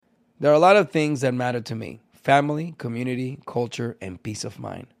There are a lot of things that matter to me: family, community, culture, and peace of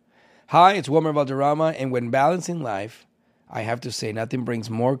mind. Hi, it's Wilmer Valderrama, and when balancing life, I have to say nothing brings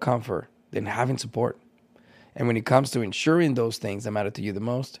more comfort than having support. And when it comes to ensuring those things that matter to you the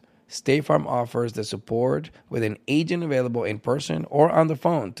most, State Farm offers the support with an agent available in person or on the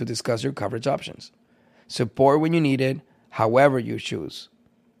phone to discuss your coverage options. Support when you need it, however you choose.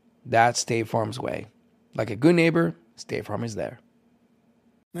 That's State Farm's way. Like a good neighbor, State Farm is there.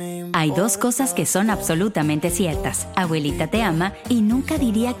 Hay dos cosas que son absolutamente ciertas. Abuelita te ama y nunca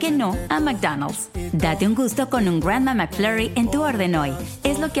diría que no a McDonald's. Date un gusto con un Grandma McFlurry en tu orden hoy.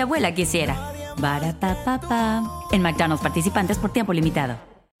 Es lo que abuela quisiera. Ba-da-pa-pa-pa. En McDonald's participantes por tiempo limitado.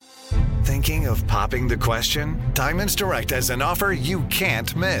 Thinking of popping the question? Diamonds Direct has an offer you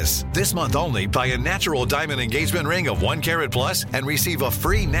can't miss. This month only, buy a natural diamond engagement ring of 1 carat plus and receive a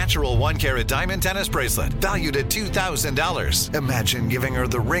free natural 1 carat diamond tennis bracelet valued at $2,000. Imagine giving her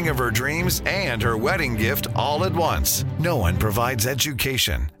the ring of her dreams and her wedding gift all at once. No one provides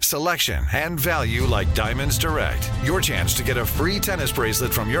education, selection, and value like Diamonds Direct. Your chance to get a free tennis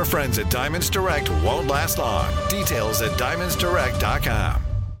bracelet from your friends at Diamonds Direct won't last long. Details at diamondsdirect.com.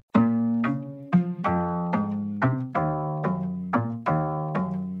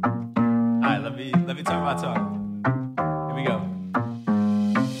 Let me talk my talk. Here we go.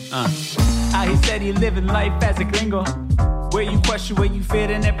 How he said he living life as a gringo, where you question where you fit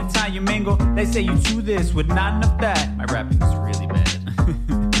and every time you mingle. They say you do this with not enough that. My rapping is really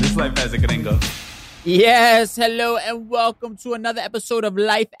bad. This life as a gringo. Yes, hello and welcome to another episode of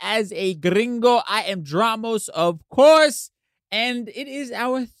Life as a Gringo. I am Dramos, of course, and it is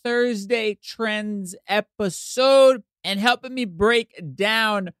our Thursday Trends episode. And helping me break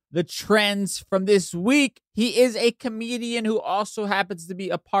down the trends from this week, he is a comedian who also happens to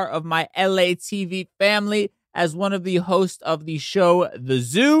be a part of my LA TV family as one of the hosts of the show The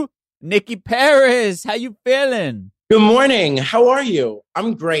Zoo, Nikki Paris. How you feeling? Good morning. How are you?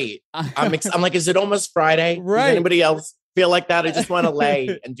 I'm great. I'm like, is it almost Friday? Right. Does anybody else feel like that? I just want to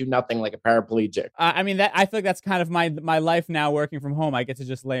lay and do nothing like a paraplegic. I mean, I feel like that's kind of my life now working from home. I get to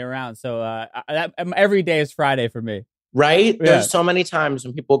just lay around. So every day is Friday for me. Right? Yeah. There's so many times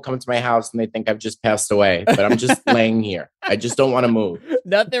when people come to my house and they think I've just passed away, but I'm just laying here. I just don't want to move.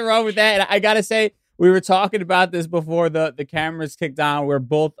 Nothing wrong with that. And I got to say, we were talking about this before the cameras kicked on. We're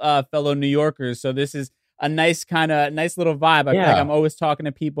both fellow New Yorkers. So this is a nice little vibe. I feel like I'm always talking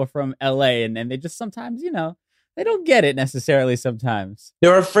to people from LA and they just sometimes, they don't get it necessarily sometimes.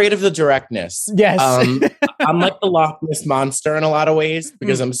 They're afraid of the directness. Yes. I'm like the Loch Ness Monster in a lot of ways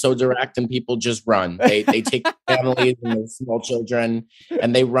because I'm so direct and people just run. They take families and their small children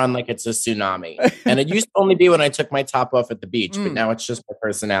and they run like it's a tsunami. And it used to only be when I took my top off at the beach, but now it's just my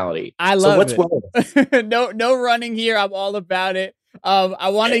personality. I love so what's it. No running here. I'm all about it. I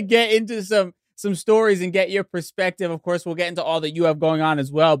want to get into some stories and get your perspective. Of course, we'll get into all that you have going on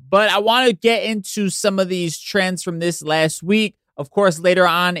as well. But I want to get into some of these trends from this last week. Of course, later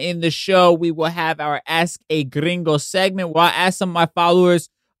on in the show, we will have our Ask a Gringo segment where I ask some of my followers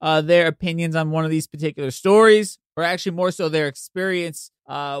their opinions on one of these particular stories, or actually more so their experience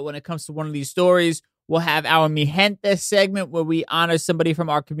when it comes to one of these stories. We'll have our Mi Gente segment where we honor somebody from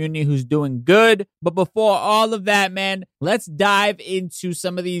our community who's doing good. But before all of that, man, let's dive into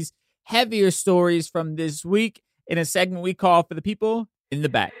some of these heavier stories from this week in a segment we call For the People in the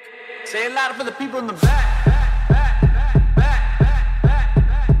Back. Say it louder for the people in the back.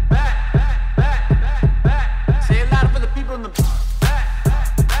 Say it louder for the people in the back.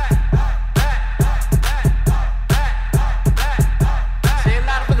 Say it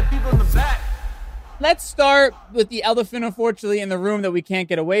louder for the people in the back. Let's start with the elephant, unfortunately, in the room that we can't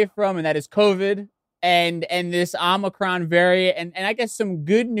get away from, and that is COVID. And this Omicron variant, and I guess some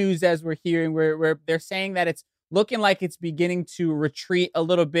good news as we're hearing, where they're saying that it's looking like it's beginning to retreat a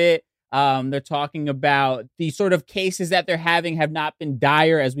little bit. They're talking about the sort of cases that they're having have not been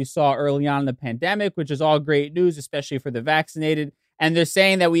dire as we saw early on in the pandemic, which is all great news, especially for the vaccinated. And they're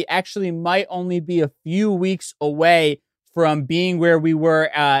saying that we actually might only be a few weeks away from being where we were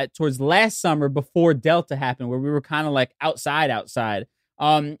towards last summer before Delta happened, where we were kind of like outside.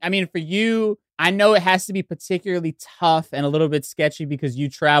 I mean, for you, I know it has to be particularly tough and a little bit sketchy because you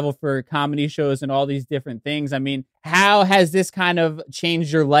travel for comedy shows and all these different things. I mean, how has this kind of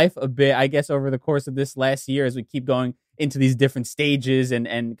changed your life a bit, I guess, over the course of this last year as we keep going into these different stages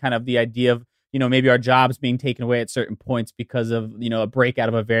and kind of the idea of, maybe our jobs being taken away at certain points because of, a breakout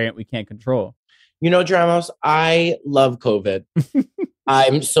of a variant we can't control? Dramos, I love COVID.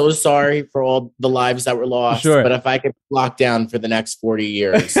 I'm so sorry for all the lives that were lost. Sure. But if I could lock down for the next 40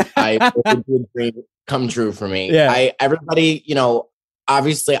 years, it would dream come true for me. Yeah. Everybody,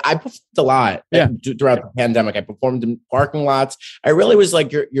 obviously I performed a lot throughout the pandemic. I performed in parking lots. I really was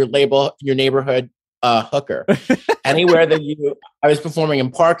like your neighborhood hooker. Anywhere that I was performing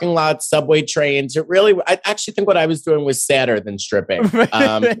in parking lots, subway trains. I actually think what I was doing was sadder than stripping.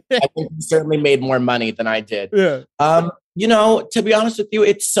 I think we certainly made more money than I did. Yeah. To be honest with you,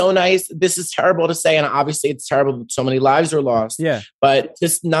 it's so nice. This is terrible to say, and obviously it's terrible that so many lives are lost. Yeah. But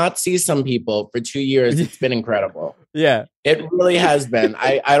just not see some people for 2 years, it's been incredible. Yeah. It really has been.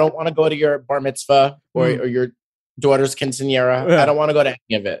 I don't want to go to your bar mitzvah or your daughter's quinceañera. Yeah. I don't want to go to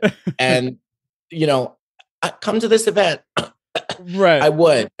any of it. And I come to this event. Right. I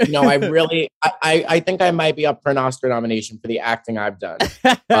would. I think I might be up for an Oscar nomination for the acting I've done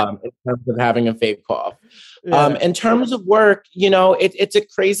in terms of having a fake cough. Yeah. In terms of work, it's a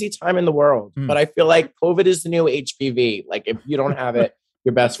crazy time in the world, but I feel like COVID is the new HPV. Like if you don't have it,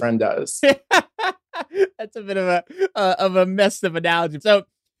 your best friend does. That's a bit of a messed up analogy. So,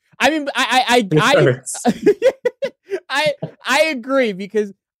 I mean, I agree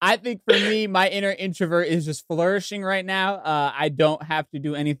because I think for me, my inner introvert is just flourishing right now. I don't have to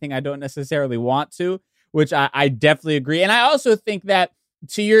do anything I don't necessarily want to, which I definitely agree. And I also think that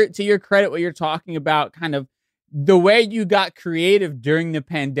to your credit, what you're talking about, kind of the way you got creative during the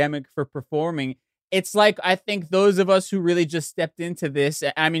pandemic for performing, it's like, I think those of us who really just stepped into this,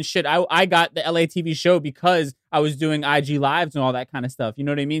 I mean, I got the LA TV show because I was doing IG lives and all that kind of stuff. You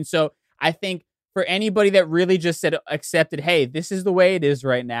know what I mean? So I think for anybody that really just accepted, hey, this is the way it is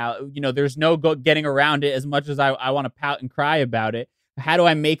right now. There's no getting around it as much as I want to pout and cry about it. How do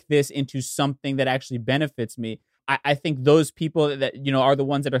I make this into something that actually benefits me? I think those people that, are the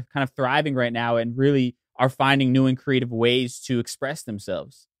ones that are kind of thriving right now and really are finding new and creative ways to express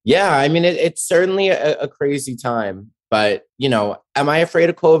themselves. Yeah, I mean, it's certainly a crazy time. But, am I afraid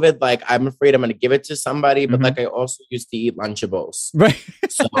of COVID? Like, I'm afraid I'm going to give it to somebody. But like, I also used to eat Lunchables. Right.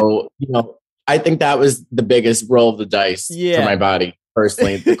 So, I think that was the biggest roll of the dice for my body.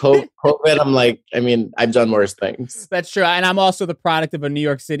 Personally, the COVID, I'm like, I mean, I've done worse things. That's true. And I'm also the product of a New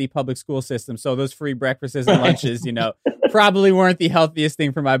York City public school system. So those free breakfasts and lunches, probably weren't the healthiest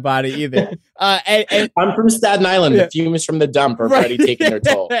thing for my body either. And I'm from Staten Island. The fumes from the dump are already taking their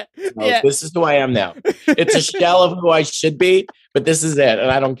toll. So this is who I am now. It's a shell of who I should be, but this is it.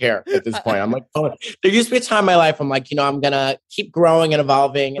 And I don't care at this point. I'm like, there used to be a time in my life I'm like, I'm going to keep growing and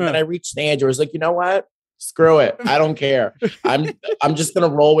evolving. And then I reached an age where I was like, you know what? Screw it. I don't care. I'm just going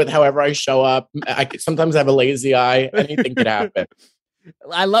to roll with however I show up. Sometimes I have a lazy eye. Anything could happen.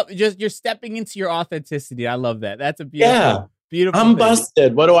 I love you're stepping into your authenticity. I love that. That's a beautiful, beautiful I'm thing.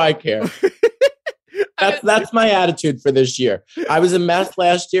 busted. What do I care? That's my attitude for this year. I was a mess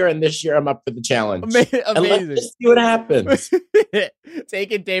last year, and this year I'm up for the challenge. Amazing. And let's just see what happens.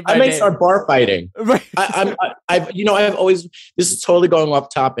 Take it day by day. I may start bar fighting. Right. I've always. This is totally going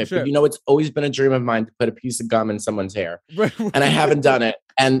off topic, sure. but it's always been a dream of mine to put a piece of gum in someone's hair, right. And I haven't done it.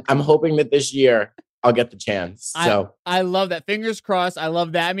 And I'm hoping that this year I'll get the chance. So I love that. Fingers crossed. I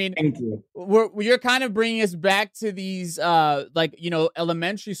love that. I mean, thank you. You're kind of bringing us back to these,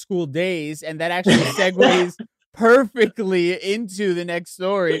 elementary school days, and that actually segues perfectly into the next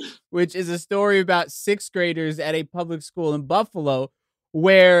story, which is a story about sixth graders at a public school in Buffalo,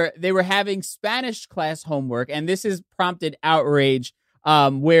 where they were having Spanish class homework, and this has prompted outrage,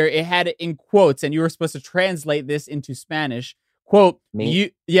 where it had it in quotes, and you were supposed to translate this into Spanish. Quote,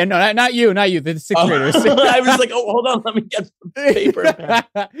 me? Not you, the sixth graders. I was like, hold on, let me get the paper.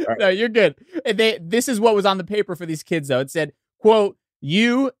 Right. No, you're good. This is what was on the paper for these kids, though. It said, quote,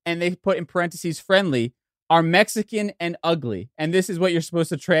 you, and they put in parentheses, friendly, are Mexican and ugly. And this is what you're supposed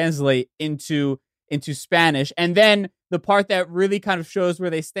to translate into Spanish. And then the part that really kind of shows where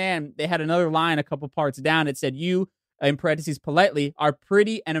they stand, they had another line a couple parts down. It said, you, in parentheses, politely, are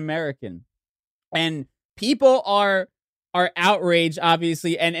pretty and American. And people are outraged,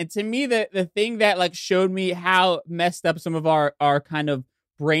 obviously. And to me, the thing that showed me how messed up some of our kind of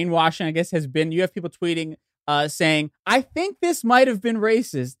brainwashing, I guess, has been, you have people tweeting saying, I think this might have been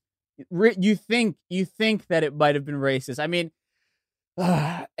racist. You think that it might have been racist. I mean,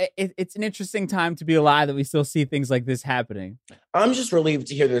 it's an interesting time to be alive that we still see things like this happening. I'm just relieved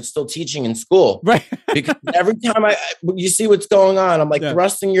to hear they're still teaching in school. Right. Because every time you see what's going on, I'm like,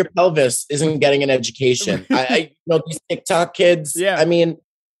 thrusting your pelvis isn't getting an education. I these TikTok kids, I mean,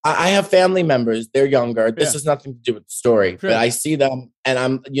 I have family members. They're younger. This has nothing to do with the story. Sure. But I see them and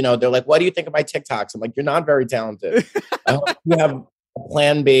I'm, they're like, what do you think of my TikToks? I'm like, you're not very talented. I hope you have a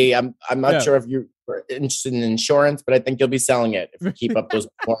plan B. I'm not sure if you're interested in insurance, but I think you'll be selling it if you keep up those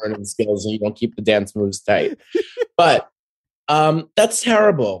performance skills and you don't keep the dance moves tight. But That's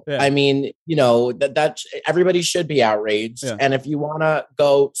terrible. Yeah. I mean, you know, that everybody should be outraged. Yeah. And if you want to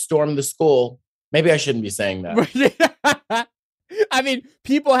go storm the school, maybe I shouldn't be saying that. I mean,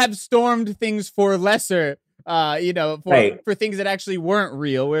 people have stormed things for lesser, for things that actually weren't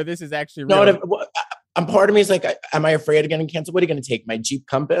real, where this is actually real. No, part of me is like, am I afraid of getting canceled? What are you going to take? My Jeep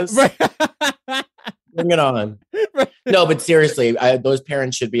Compass? Right. Bring it on. Right. No, but seriously, those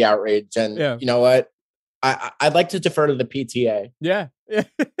parents should be outraged. And you know what? I'd like to defer to the PTA. Yeah.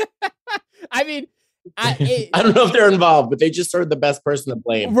 I mean, I don't know if they're involved, but they just are the best person to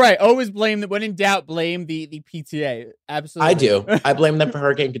blame. Right. Always blame them. When in doubt, blame the PTA. Absolutely. I do. I blame them for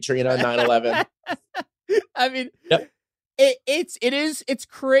Hurricane Katrina, 9/11. I mean, yep. It's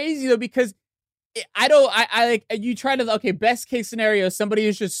crazy though, because I like, you try to, best case scenario, somebody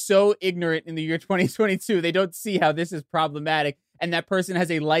is just so ignorant in the year 2022. They don't see how this is problematic. And that person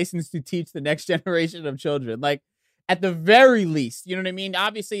has a license to teach the next generation of children. Like, at the very least, you know what I mean?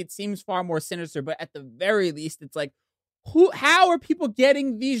 Obviously, it seems far more sinister, but at the very least, it's like, how are people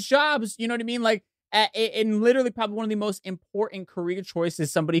getting these jobs? You know what I mean? Like, in literally probably one of the most important career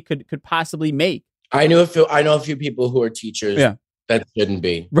choices somebody could possibly make. I know a few people who are teachers that shouldn't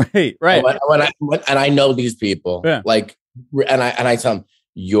be. Right. And I know these people. Yeah. Like, and I tell them,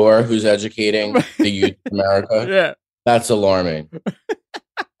 you're who's educating the youth of America. Yeah. That's alarming.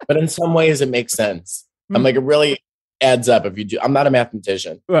 But in some ways, it makes sense. I'm like, it really adds up if you do. I'm not a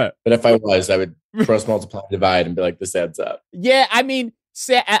mathematician. Right. But if I was, I would cross multiply, divide, and be like, this adds up. Yeah, I mean,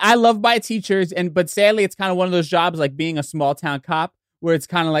 I love my teachers, but sadly, it's kind of one of those jobs like being a small town cop, where it's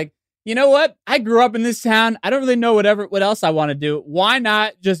kind of like, you know what? I grew up in this town. I don't really know what else I want to do. Why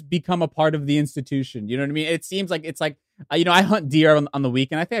not just become a part of the institution? You know what I mean? It seems like it's like, I hunt deer on the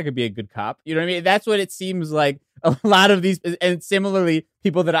weekend. I think I could be a good cop. You know what I mean? That's what it seems like. A lot of these, and similarly,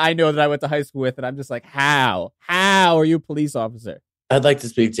 people that I know that I went to high school with, and I'm just like, how are you a police officer? I'd like to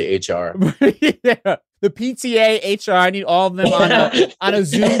speak to HR. Yeah. The PTA, HR, I need all of them on a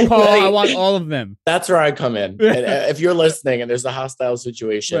Zoom call. I want all of them. That's where I come in. And if you're listening and there's a hostile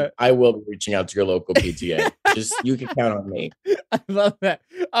situation, right, I will be reaching out to your local PTA. Just, you can count on me. I love that.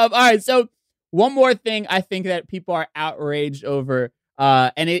 All right. So one more thing I think that people are outraged over,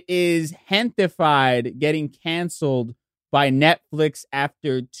 and it is Gentefied getting canceled by Netflix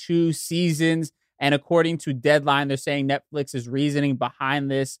after 2 seasons. And according to Deadline, they're saying Netflix's reasoning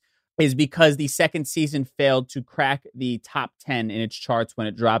behind this is because the second season failed to crack the top 10 in its charts when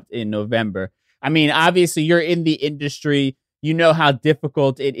it dropped in November. I mean, obviously, you're in the industry. You know how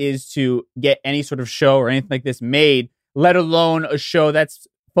difficult it is to get any sort of show or anything like this made, let alone a show that's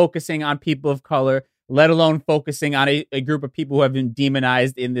focusing on people of color, let alone focusing on a group of people who have been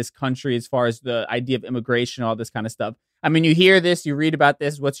demonized in this country as far as the idea of immigration, all this kind of stuff. I mean, you hear this, you read about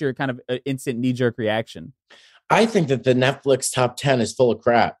this. What's your kind of instant knee-jerk reaction? I think that the Netflix top 10 is full of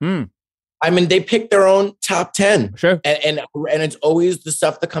crap. I mean, they pick their own top 10. Sure. And it's always the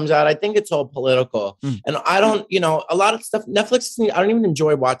stuff that comes out. I think it's all political. And I don't, a lot of stuff, Netflix, I don't even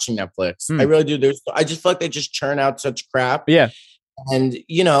enjoy watching Netflix. I really do. I just feel like they just churn out such crap. Yeah. And,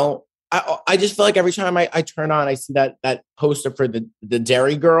 I just feel like every time I turn on, I see that poster for the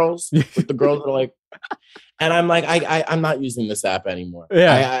Dairy Girls with the girls that are like, and I'm like, I'm not using this app anymore.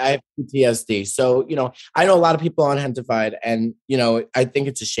 Yeah. I have PTSD. So, I know a lot of people on Gentefied, and, I think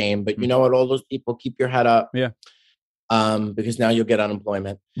it's a shame, but you know what? All those people, keep your head up. Yeah. Because now you'll get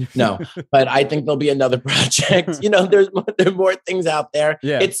unemployment. No, but I think there'll be another project. There's more things out there.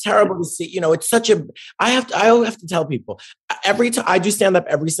 Yeah. It's terrible to see. It's such a. I always have to tell people every time I do stand up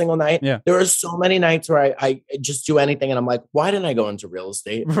every single night. Yeah. There are so many nights where I just do anything, and I'm like, why didn't I go into real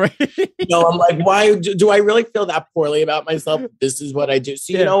estate? Right. I'm like, why do I really feel that poorly about myself? This is what I do.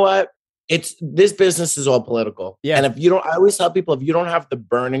 So you know what? This business is all political. Yeah. And I always tell people, if you don't have the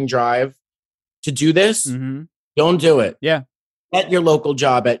burning drive to do this. Don't do it. Yeah. Get your local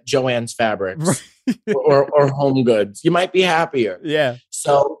job at Joann's Fabrics or Home Goods. You might be happier. Yeah.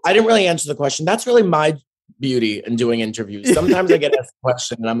 So I didn't really answer the question. That's really my beauty in doing interviews. Sometimes I get asked a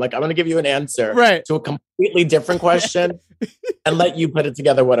question and I'm like, I'm going to give you an answer to a completely different question and let you put it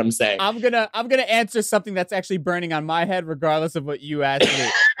together what I'm saying. I'm gonna answer something that's actually burning on my head regardless of what you ask me.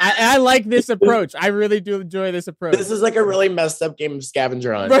 I like this approach. I really do enjoy this approach. This is like a really messed up game of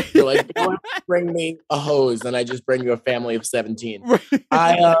scavenger hunt. Right. You're like, bring me a hose and I just bring you a family of 17.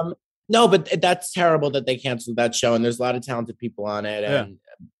 Right. No, but that's terrible that they canceled that show, and there's a lot of talented people on it, and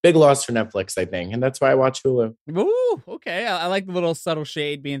big loss for Netflix, I think, and that's why I watch Hulu. Ooh, okay. I like the little subtle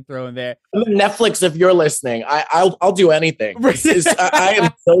shade being thrown there. Netflix, if you're listening, I'll do anything. I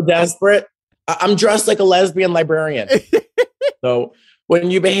am so desperate. I'm dressed like a lesbian librarian. So When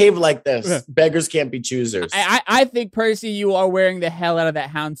you behave like this, beggars can't be choosers. I think, Percy, you are wearing the hell out of that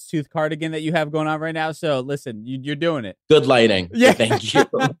houndstooth cardigan that you have going on right now. So listen, you're doing it. Good lighting. Yeah. Thank you.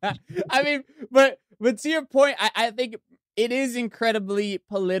 I mean, but to your point, I think it is incredibly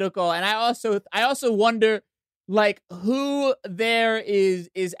political. And I also wonder, like, who there is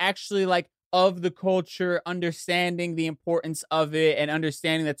actually, like, of the culture, understanding the importance of it and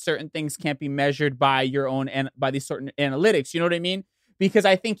understanding that certain things can't be measured by your own and by these certain analytics. You know what I mean? Because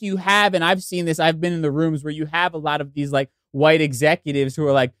I think you have, and I've seen this, I've been in the rooms where you have a lot of these, like, white executives who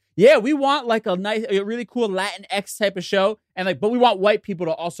are like, yeah, we want, like, a really cool Latinx type of show, and, like, but we want white people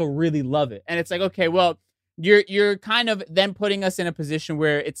to also really love it. And it's like, okay, well, you're kind of then putting us in a position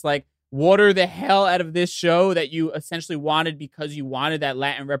where it's like, water the hell out of this show that you essentially wanted because you wanted that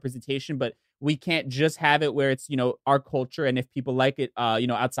Latin representation, but we can't just have it where it's, you know, our culture, and if people like it, you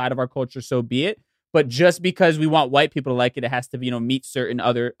know, outside of our culture, so be it. But just because we want white people to like it, it has to, you know, meet certain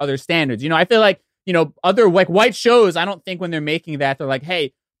other standards. You know, I feel like, you know, other, like, white shows, I don't think when they're making that, they're like,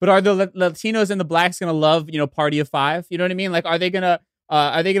 hey, but are the Latinos and the blacks going to love, you know, Party of Five? You know what I mean? Like, are they going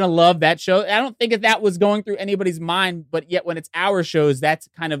to love that show? I don't think that was going through anybody's mind, but yet when it's our shows, that's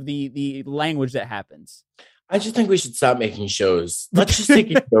kind of the language that happens. I just think we should stop making shows. Let's just take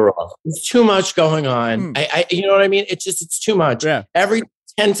a year off. There's too much going on. You know what I mean? It's too much. Yeah. Every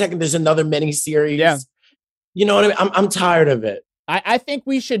 10 seconds, there's another mini series. Yeah. You know what I mean? I'm tired of it. I think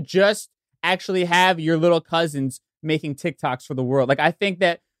we should just actually have your little cousins making TikToks for the world. Like, I think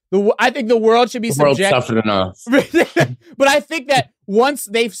that the world should be subject. The world suffered enough. But I think that once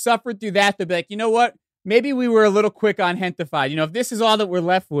they've suffered through that, they'll be like, you know what? Maybe we were a little quick on Hentified. You know, if this is all that we're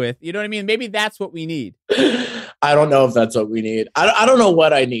left with, you know what I mean? Maybe that's what we need. I don't know if that's what we need. I don't know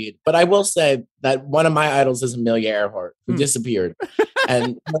what I need, but I will say that one of my idols is Amelia Earhart, who disappeared.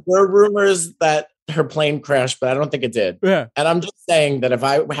 And there are rumors that her plane crashed, but I don't think it did. Yeah. And I'm just saying that if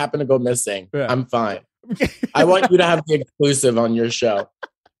I happen to go missing, I'm fine. I want you to have the exclusive on your show.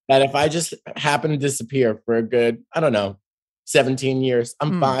 That if I just happen to disappear for a good, 17 years,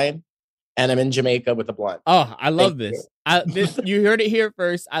 I'm fine. And I'm in Jamaica with a blunt. Oh, I love this. You heard it here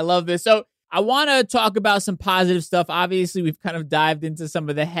first. I love this. So I want to talk about some positive stuff. Obviously, we've kind of dived into some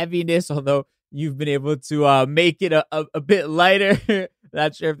of the heaviness, although you've been able to make it a bit lighter.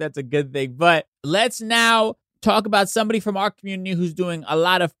 Not sure if that's a good thing. But let's now talk about somebody from our community who's doing a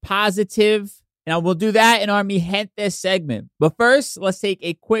lot of positive. And we'll do that in our Mi Gente segment. But first, let's take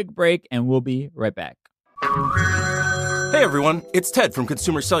a quick break, and we'll be right back. Hey everyone, it's Ted from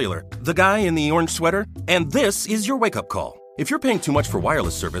Consumer Cellular, the guy in the orange sweater, and this is your wake-up call. If you're paying too much for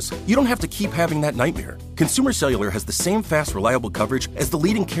wireless service, you don't have to keep having that nightmare. Consumer Cellular has the same fast, reliable coverage as the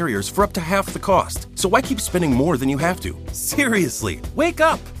leading carriers for up to half the cost. So why keep spending more than you have to? Seriously, wake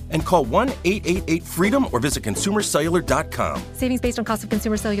up and call 1-888-FREEDOM or visit consumercellular.com. Savings based on cost of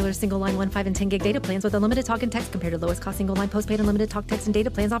Consumer Cellular single line 1, 5, and 10 gig data plans with unlimited talk and text compared to lowest cost single line postpaid unlimited talk, text, and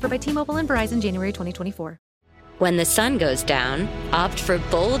data plans offered by T-Mobile and Verizon January 2024. When the sun goes down, opt for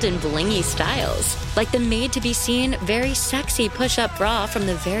bold and blingy styles, like the made-to-be-seen, very sexy push-up bra from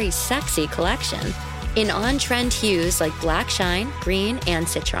the Very Sexy collection. In on-trend hues like black shine, green, and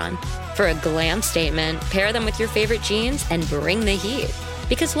citron. For a glam statement, pair them with your favorite jeans and bring the heat.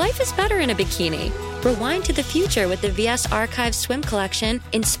 Because life is better in a bikini. Rewind to the future with the VS Archive swim collection,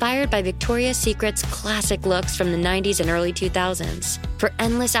 inspired by Victoria's Secret's classic looks from the 90s and early 2000s. For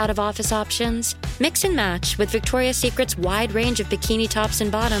endless out-of-office options, mix and match with Victoria's Secret's wide range of bikini tops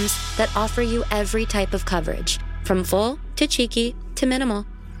and bottoms that offer you every type of coverage, from full to cheeky to minimal.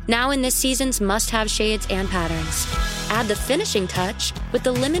 Now in this season's must-have shades and patterns. Add the finishing touch with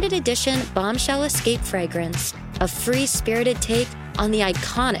the limited edition Bombshell Escape fragrance, a free-spirited take on the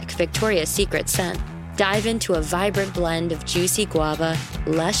iconic Victoria's Secret scent. Dive into a vibrant blend of juicy guava,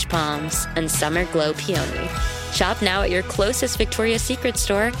 lush palms, and summer glow peony. Shop now at your closest Victoria's Secret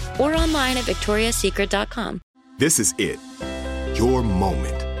store or online at victoriassecret.com. This is it. Your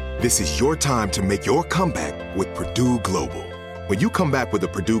moment. This is your time to make your comeback with Purdue Global. When you come back with a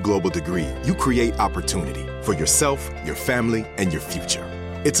Purdue Global degree, you create opportunity for yourself, your family, and your future.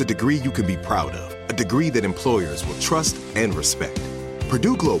 It's a degree you can be proud of, a degree that employers will trust and respect.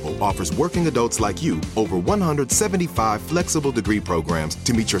 Purdue Global offers working adults like you over 175 flexible degree programs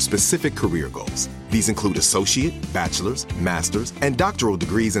to meet your specific career goals. These include associate, bachelor's, master's, and doctoral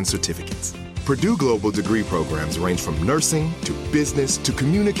degrees and certificates. Purdue Global degree programs range from nursing to business to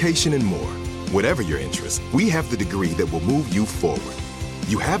communication and more. Whatever your interest, we have the degree that will move you forward.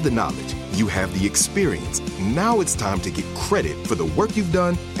 You have the knowledge, you have the experience. Now it's time to get credit for the work you've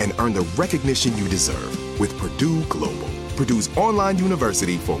done and earn the recognition you deserve with Purdue Global, Purdue's online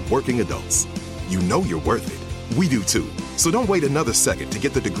university for working adults. You know you're worth it. We do too. So don't wait another second to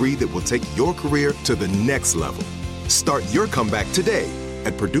get the degree that will take your career to the next level. Start your comeback today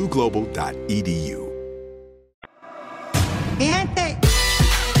at PurdueGlobal.edu.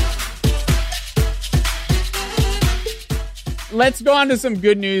 Let's go on to some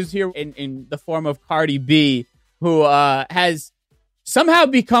good news here in the form of Cardi B, who has somehow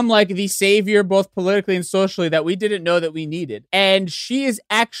become like the savior, both politically and socially, that we didn't know that we needed. And she is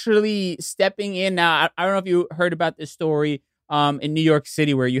actually stepping in now. I don't know if you heard about this story in New York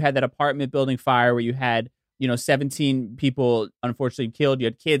City, where you had that apartment building fire, where you had, 17 people unfortunately killed. You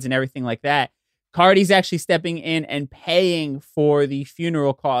had kids and everything like that. Cardi's actually stepping in and paying for the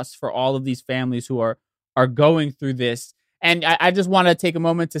funeral costs for all of these families who are going through this. And I just want to take a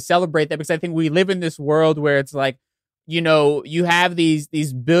moment to celebrate that, because I think we live in this world where it's like, you have these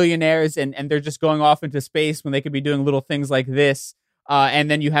billionaires and they're just going off into space when they could be doing little things like this. And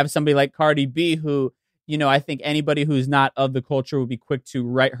then you have somebody like Cardi B who, I think anybody who's not of the culture would be quick to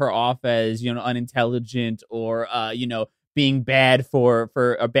write her off as, unintelligent or, being bad for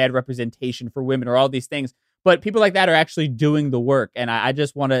a bad representation for women or all these things. But people like that are actually doing the work. And I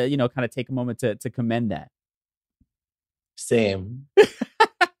just want to, kind of take a moment to commend that. Same.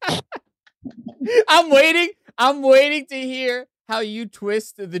 I'm waiting to hear how you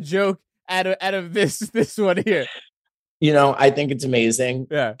twist the joke out of this one here. I think it's amazing.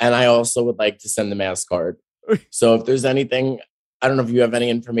 Yeah. And I also would like to send the mass card. So if there's anything, I don't know if you have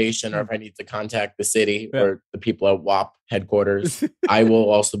any information or if I need to contact the city or the people at WAP headquarters, I will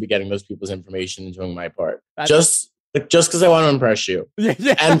also be getting those people's information and doing my part. Just because I want to impress you.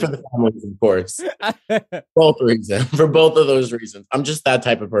 Yeah. And for the families, of course. For both of those reasons. I'm just that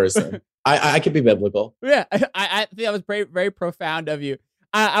type of person. I could be biblical. Yeah, I think that was very, very profound of you.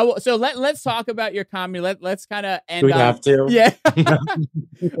 So let's talk about your comedy. Let's kind of end. Do we have to? Yeah.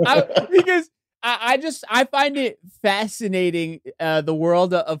 Because I find it fascinating, the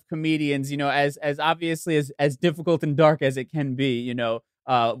world of comedians, as obviously as difficult and dark as it can be,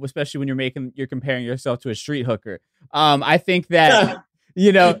 especially when you're comparing yourself to a street hooker. I think that,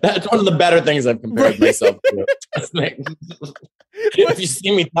 that's one of the better things I've compared myself to. If you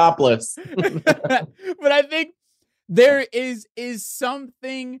see me topless. But I think there is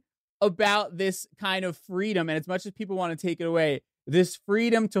something about this kind of freedom. And as much as people want to take it away, this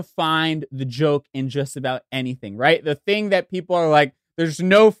freedom to find the joke in just about anything, right? The thing that people are like, there's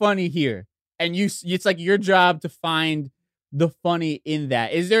no funny here. And it's like your job to find the funny in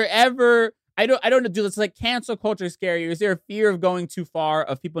that. Is there ever, I don't know, it's like cancel culture scary. Is there a fear of going too far,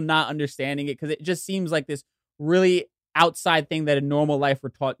 of people not understanding it? Because it just seems like this really outside thing that in normal life we're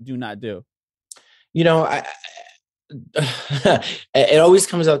taught do not do. It always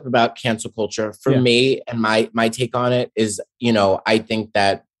comes up about cancel culture for me, and my take on it is, I think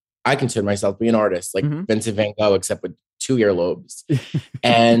that I consider myself to be an artist, like Vincent Van Gogh, except with 2 earlobes.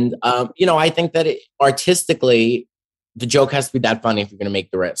 And, I think that artistically, the joke has to be that funny if you're going to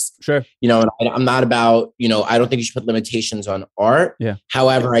make the risk. Sure. And I'm not about, I don't think you should put limitations on art. Yeah.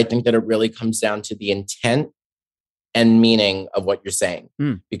 However, I think that it really comes down to the intent and meaning of what you're saying.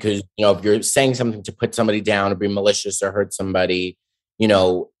 Because, if you're saying something to put somebody down or be malicious or hurt somebody,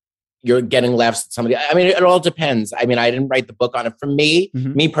 you're getting laughs at somebody. I mean, it all depends. I mean, I didn't write the book on it. For me,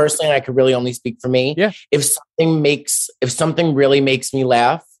 me personally, I could really only speak for me. Yeah. If something really makes me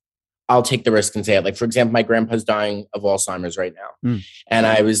laugh, I'll take the risk and say it. Like, for example, my grandpa's dying of Alzheimer's right now. And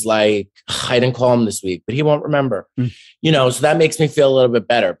I was like, I didn't call him this week, but he won't remember, so that makes me feel a little bit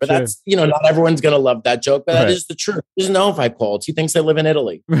better. But that's, not everyone's going to love that joke, but that is the truth. He doesn't know if I called. He thinks I live in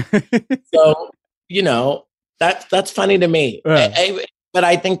Italy. So, that's funny to me. But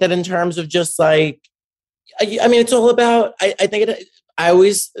I think that in terms of just like, I mean, it's all about, I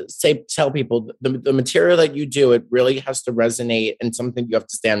always tell people the material that you do, it really has to resonate and something you have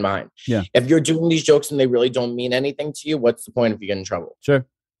to stand behind. Yeah. If you're doing these jokes and they really don't mean anything to you, what's the point if you get in trouble? Sure.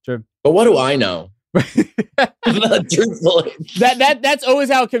 But what do I know? Truthfully. That's always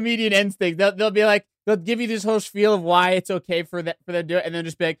how a comedian ends things. They'll be like, they'll give you this whole spiel of why it's okay for them to do it, and then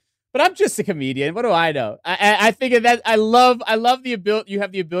just be like, but I'm just a comedian. What do I know? I think of that. I love the ability. You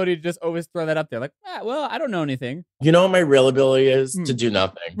have the ability to just always throw that up there. Like, well, I don't know anything. You know what my real ability is? To do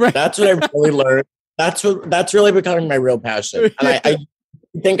nothing. Right. That's what I really learned. That's really becoming my real passion. And I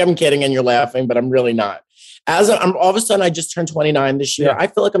think I'm kidding and you're laughing, but I'm really not. I'm all of a sudden, I just turned 29 this year. Yeah. I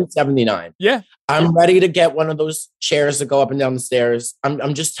feel like I'm 79. Yeah. I'm ready to get one of those chairs that go up and down the stairs.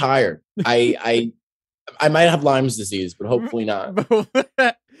 I'm just tired. I might have Lyme's disease, but hopefully not.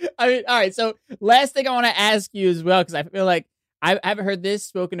 I mean, all right. So last thing I want to ask you as well, because I feel like I haven't heard this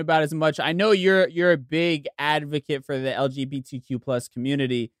spoken about as much. I know you're a big advocate for the LGBTQ plus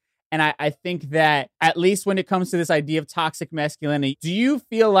community. And I think that at least when it comes to this idea of toxic masculinity, do you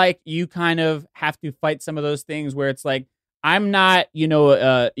feel like you kind of have to fight some of those things where it's like, I'm not,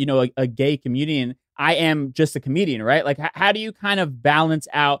 a gay comedian. I am just a comedian, right? Like, how do you kind of balance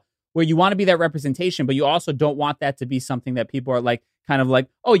out where you want to be that representation, but you also don't want that to be something that people are like, kind of like,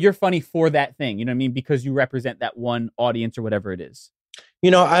 oh, you're funny for that thing. You know what I mean? Because you represent that one audience or whatever it is.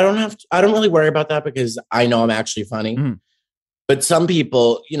 I don't really worry about that because I know I'm actually funny. Mm-hmm. But some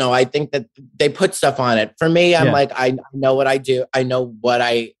people, I think that they put stuff on it. For me, I'm like, I know what I do. I know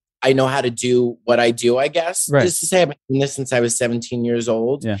how to do what I do, I guess. Right. Just to say, I've been doing this since I was 17 years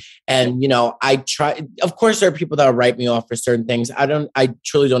old. Yeah. And, I try, of course, there are people that will write me off for certain things. I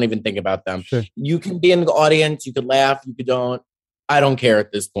truly don't even think about them. Sure. You can be in the audience, you could laugh, you could don't. I don't care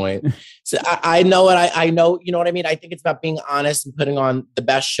at this point. So I know what I know. You know what I mean? I think it's about being honest and putting on the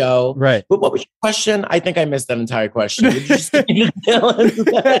best show. Right. But what was your question? I think I missed that entire question. Would you just well,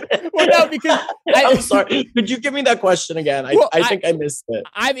 no, because I'm sorry. Could you give me that question again? I think I missed it.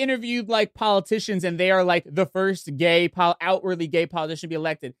 I've interviewed like politicians and they are like the first outwardly gay politician to be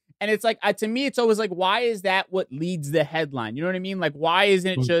elected. And it's like, to me, it's always like, why is that what leads the headline? You know what I mean? Like, why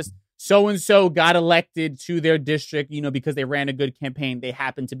isn't it just so-and-so got elected to their district, because they ran a good campaign. They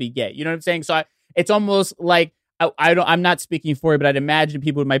happen to be gay. You know what I'm saying? So it's almost like, I'm not speaking for it, but I'd imagine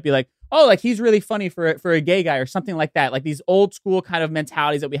people might be like, oh, like he's really funny for a gay guy or something like that. Like these old school kind of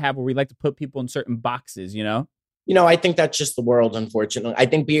mentalities that we have where we like to put people in certain boxes, I think that's just the world, unfortunately. I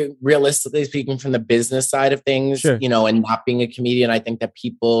think realistically speaking from the business side of things, sure. And not being a comedian, I think that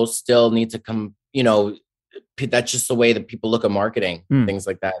people still need to come, that's just the way that people look at marketing, things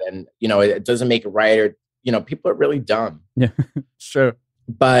like that. And, it doesn't make it right or, people are really dumb. Yeah, sure.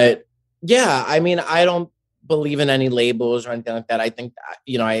 But yeah, I mean, I don't believe in any labels or anything like that. I think,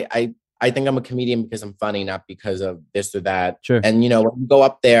 I think I'm a comedian because I'm funny, not because of this or that. Sure. And, when you go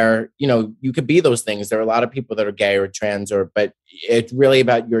up there, you could be those things. There are a lot of people that are gay or trans but it's really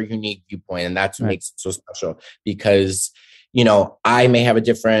about your unique viewpoint. And that's what makes it so special because, I may have a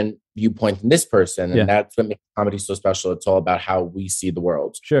different viewpoint than this person. And that's what makes comedy so special. It's all about how we see the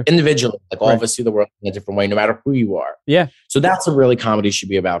world. Sure. Individually, like all of us see the world in a different way, no matter who you are. Yeah. So that's what really comedy should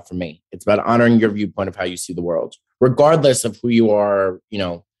be about for me. It's about honoring your viewpoint of how you see the world, regardless of who you are,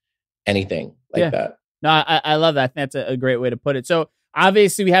 anything like that. No, I love that. I think that's a great way to put it. So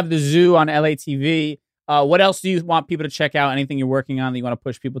obviously we have the Zoo on LATV. What else do you want people to check out? Anything you're working on that you want to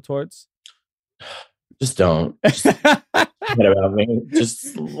push people towards? Just don't. Forget about me.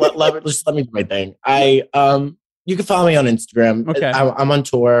 Just let me do my thing. You can follow me on Instagram. Okay. I'm on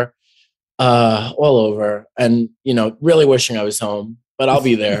tour, all over, and really wishing I was home, but I'll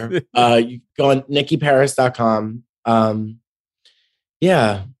be there. You go on NikkiParis.com.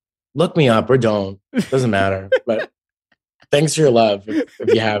 Yeah, look me up or don't. Doesn't matter. But thanks for your love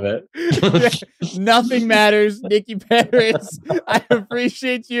if you have it. Nothing matters, Nikki Paris. I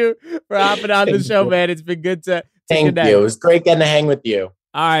appreciate you for hopping on the show, man. It's been good to connect. You. It was great getting to hang with you.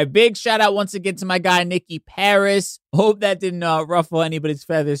 All right, big shout out once again to my guy, Nikki Paris. Hope that didn't ruffle anybody's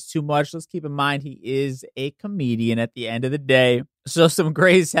feathers too much. Let's keep in mind he is a comedian at the end of the day, so some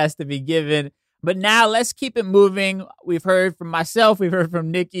grace has to be given. But now let's keep it moving. We've heard from myself. We've heard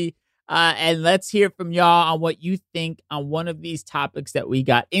from Nikki. And let's hear from y'all on what you think on one of these topics that we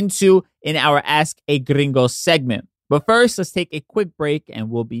got into in our Ask a Gringo segment. But first, let's take a quick break and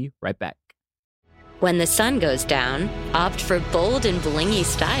we'll be right back. When the sun goes down, opt for bold and blingy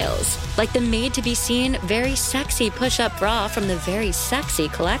styles, like the made-to-be-seen, very sexy push-up bra from the Very Sexy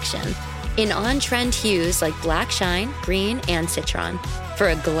collection. In on-trend hues like black shine, green, and citron. For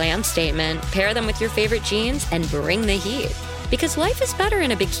a glam statement, pair them with your favorite jeans and bring the heat. Because life is better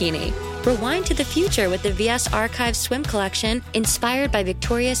in a bikini. Rewind to the future with the VS Archive swim collection, inspired by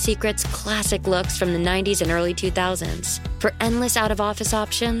Victoria's Secret's classic looks from the 90s and early 2000s. For endless out-of-office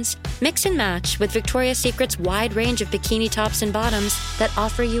options, mix and match with Victoria's Secret's wide range of bikini tops and bottoms that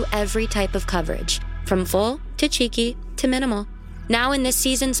offer you every type of coverage, from full to cheeky to minimal. Now in this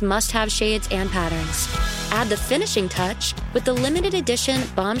season's must-have shades and patterns. Add the finishing touch with the limited edition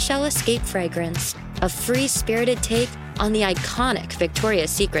Bombshell Escape fragrance, a free-spirited take on the iconic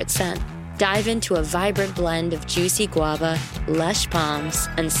Victoria's Secret scent. Dive into a vibrant blend of juicy guava, lush palms,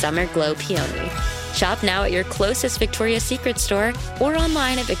 and summer glow peony. Shop now at your closest Victoria's Secret store or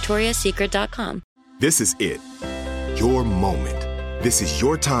online at victoriassecret.com. This is it. Your moment. This is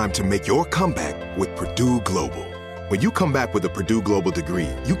your time to make your comeback with Purdue Global. When you come back with a Purdue Global degree,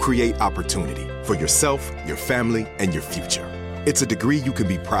 you create opportunity for yourself, your family, and your future. It's a degree you can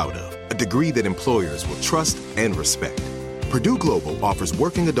be proud of, a degree that employers will trust and respect. Purdue Global offers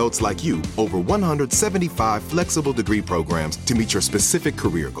working adults like you over 175 flexible degree programs to meet your specific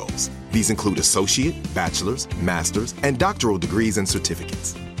career goals. These include associate, bachelor's, master's, and doctoral degrees and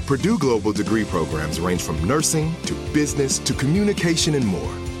certificates. Purdue Global degree programs range from nursing to business to communication and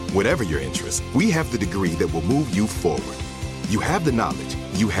more. Whatever your interest, we have the degree that will move you forward. You have the knowledge,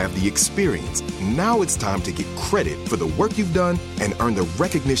 you have the experience. Now it's time to get credit for the work you've done and earn the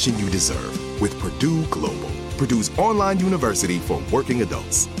recognition you deserve with Purdue Global, Purdue's online university for working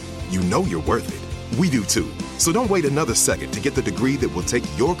adults. You know you're worth it. We do too. So don't wait another second to get the degree that will take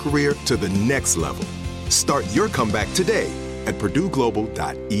your career to the next level. Start your comeback today at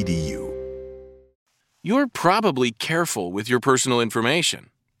purdueglobal.edu. You're probably careful with your personal information,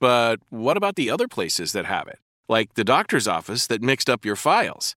 but what about the other places that have it? Like the doctor's office that mixed up your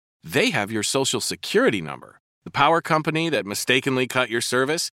files. They have your social security number. The power company that mistakenly cut your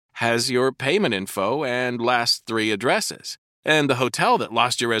service has your payment info and last 3 addresses. And the hotel that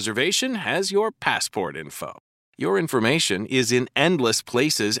lost your reservation has your passport info. Your information is in endless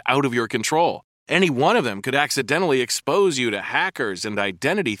places out of your control. Any one of them could accidentally expose you to hackers and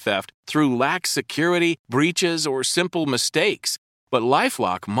identity theft through lax security, breaches, or simple mistakes. But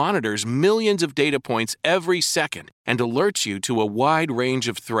LifeLock monitors millions of data points every second and alerts you to a wide range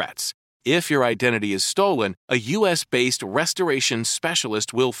of threats. If your identity is stolen, a U.S.-based restoration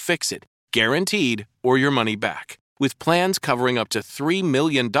specialist will fix it, guaranteed, or your money back, with plans covering up to $3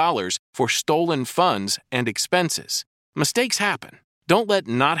 million for stolen funds and expenses. Mistakes happen. Don't let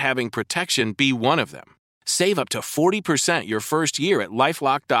not having protection be one of them. Save up to 40% your first year at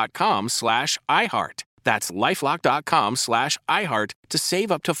LifeLock.com/iHeart. That's LifeLock.com/iHeart to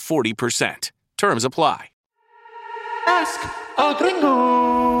save up to 40%. Terms apply. Ask a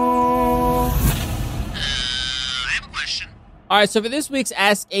Gringo. I have a question. All right, so for this week's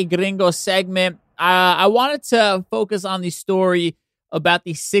Ask a Gringo segment, I wanted to focus on the story about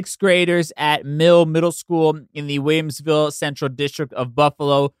the 6th graders at Mill Middle School in the Williamsville Central District of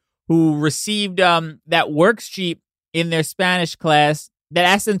Buffalo who received that worksheet in their Spanish class that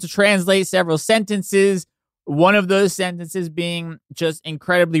asked them to translate several sentences. One of those sentences being just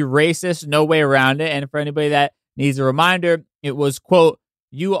incredibly racist, no way around it. And for anybody that needs a reminder, it was, quote,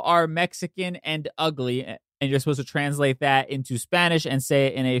 "You are Mexican and ugly." And you're supposed to translate that into Spanish and say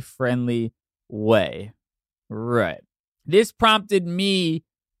it in a friendly way. Right. This prompted me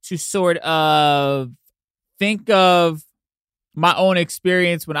to sort of think of my own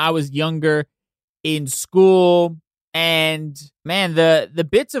experience when I was younger in school. And man, the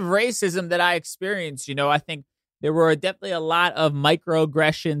bits of racism that I experienced, I think there were definitely a lot of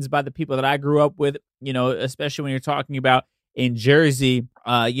microaggressions by the people that I grew up with, especially when you're talking about in Jersey.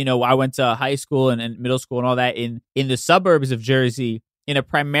 I went to high school and middle school and all that in the suburbs of Jersey in a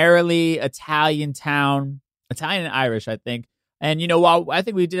primarily Italian town, Italian and Irish, I think. And, while I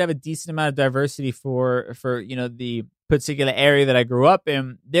think we did have a decent amount of diversity for the particular area that I grew up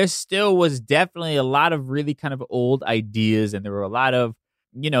in, there still was definitely a lot of really kind of old ideas. And there were a lot of,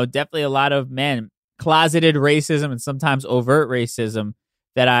 definitely a lot of, closeted racism and sometimes overt racism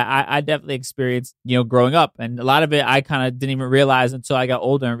that I definitely experienced, growing up. And a lot of it I kind of didn't even realize until I got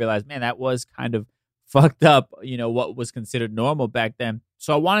older and realized, man, that was kind of fucked up, what was considered normal back then.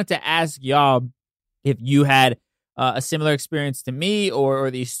 So I wanted to ask y'all if you had a similar experience to me or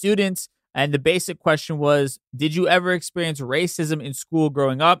these students. And the basic question was, did you ever experience racism in school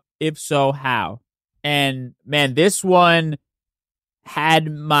growing up? If so, how? And man, this one had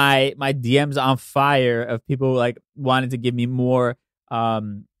my DMs on fire of people like wanting to give me more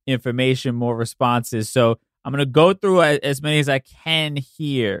information, more responses. So I'm going to go through as many as I can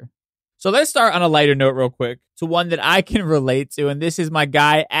here. So let's start on a lighter note real quick to one that I can relate to. And this is my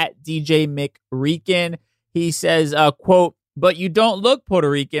guy at DJ McRican. He says, quote, "But you don't look Puerto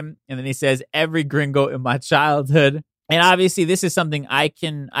Rican." And then he says, "Every gringo in my childhood." And obviously this is something I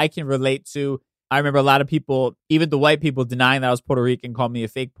can relate to. I remember a lot of people, even the white people, denying that I was Puerto Rican, called me a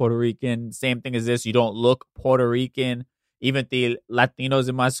fake Puerto Rican. Same thing as this. You don't look Puerto Rican. Even the Latinos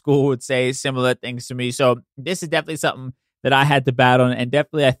in my school would say similar things to me. So this is definitely something that I had to battle. And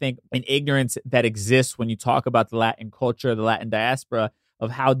definitely, I think, an ignorance that exists when you talk about the Latin culture, the Latin diaspora,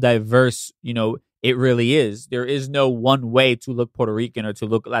 of how diverse, it really is. There is no one way to look Puerto Rican or to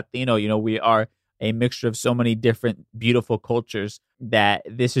look Latino. We are a mixture of so many different beautiful cultures that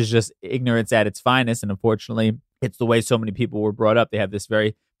this is just ignorance at its finest. And unfortunately, it's the way so many people were brought up. They have this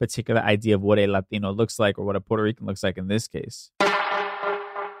very particular idea of what a Latino looks like or what a Puerto Rican looks like in this case.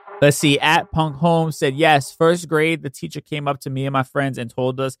 Let's see. At Punk Home said, yes, 1st grade, the teacher came up to me and my friends and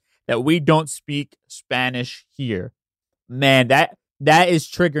told us that we don't speak Spanish here. Man, that is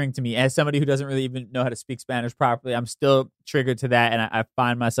triggering to me. As somebody who doesn't really even know how to speak Spanish properly, I'm still triggered to that. And I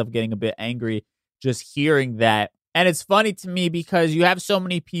find myself getting a bit angry just hearing that. And it's funny to me because you have so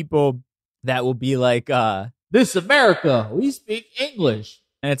many people that will be like, this is America, we speak English.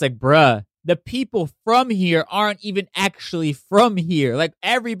 And it's like, bruh, the people from here aren't even actually from here. Like,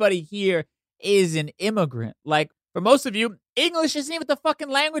 everybody here is an immigrant. Like, for most of you, English isn't even the fucking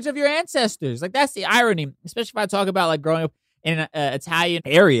language of your ancestors. Like, that's the irony, especially if I talk about like growing up in an Italian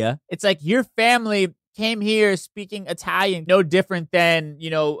area. It's like your family came here speaking Italian, no different than, you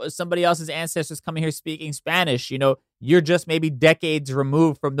know, somebody else's ancestors coming here speaking Spanish. You know, you're just maybe decades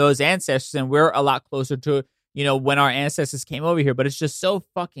removed from those ancestors, and we're a lot closer to, you know, when our ancestors came over here. But it's just so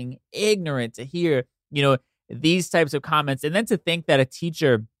fucking ignorant to hear, you know, these types of comments. And then to think that a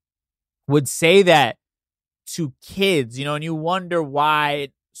teacher would say that to kids, you know, and you wonder why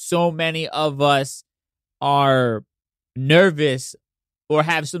so many of us are nervous or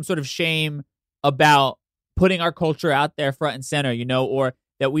have some sort of shame about putting our culture out there front and center, you know, or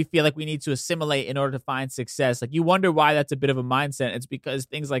that we feel like we need to assimilate in order to find success. Like, you wonder why that's a bit of a mindset. It's because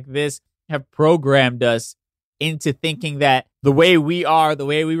things like this have programmed us into thinking that the way we are, the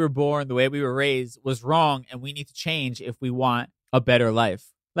way we were born, the way we were raised was wrong, and we need to change if we want a better life.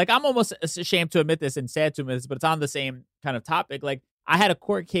 Like, I'm almost ashamed to admit this and sad to admit this, but it's on the same kind of topic. Like, I had a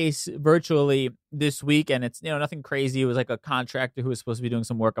court case virtually this week, and it's, you know, nothing crazy. It was like a contractor who was supposed to be doing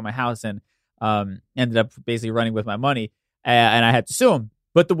some work on my house and ended up basically running with my money, and I had to sue him.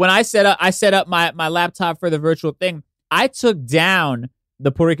 But when I set up my laptop for the virtual thing, I took down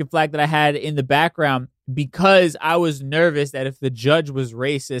the Puerto Rican flag that I had in the background because I was nervous that if the judge was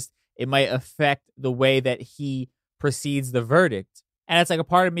racist, it might affect the way that he proceeds the verdict. And it's like a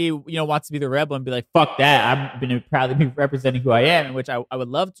part of me, you know, wants to be the rebel and be like, fuck that. I'm going to proudly be representing who I am, in which I would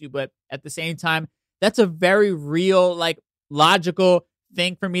love to. But at the same time, that's a very real, like, logical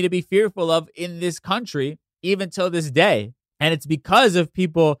thing for me to be fearful of in this country, even till this day. And it's because of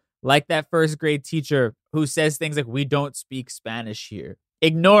people like that first grade teacher who says things like, we don't speak Spanish here,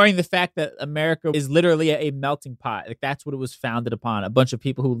 ignoring the fact that America is literally a melting pot. Like, that's what it was founded upon. A bunch of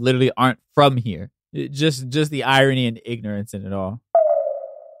people who literally aren't from here. Just the irony and ignorance in it all.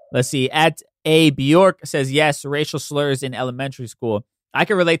 Let's see. At A. Bjork says, yes, racial slurs in elementary school. I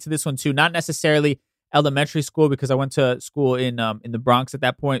can relate to this one too. Not necessarily elementary school, because I went to school in the Bronx at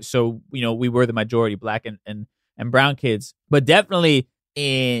that point. So, you know, we were the majority, black and brown kids. But definitely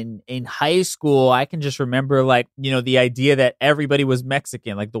in high school, I can just remember, like, you know, the idea that everybody was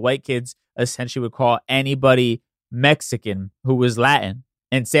Mexican. Like, the white kids essentially would call anybody Mexican who was Latin.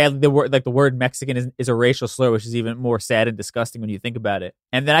 And sadly, the word Mexican is a racial slur, which is even more sad and disgusting when you think about it.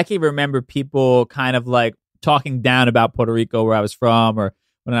 And then I can remember people kind of like talking down about Puerto Rico, where I was from, or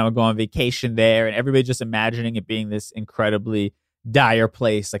when I would go on vacation there, and everybody just imagining it being this incredibly dire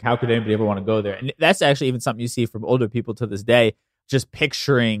place. Like, how could anybody ever want to go there? And that's actually even something you see from older people to this day, just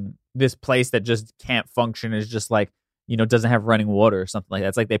picturing this place that just can't function, is just like, you know, doesn't have running water or something like that.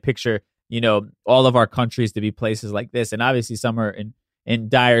 It's like they picture, you know, all of our countries to be places like this. And obviously some are in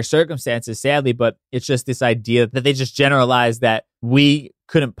dire circumstances, sadly, but it's just this idea that they just generalize that we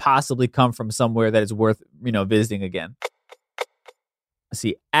couldn't possibly come from somewhere that is worth, you know, visiting again. Let's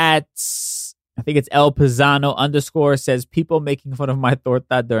see, I think it's El Pisano _ says, people making fun of my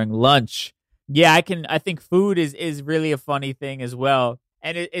torta during lunch. Yeah, I think food is really a funny thing as well.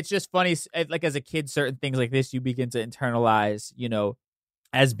 And it's just funny, like, as a kid, certain things like this, you begin to internalize, you know,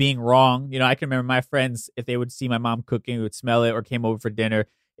 as being wrong. You know, I can remember my friends, if they would see my mom cooking, would smell it, or came over for dinner,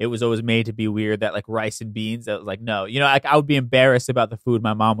 it was always made to be weird that, like, rice and beans, that was like, no. You know, like, I would be embarrassed about the food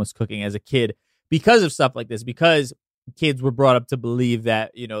my mom was cooking as a kid because of stuff like this, because kids were brought up to believe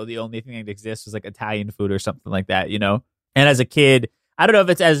that, you know, the only thing that exists was like Italian food or something like that, you know? And as a kid, I don't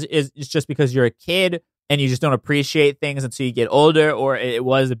know if it's just because you're a kid and you just don't appreciate things until you get older, or it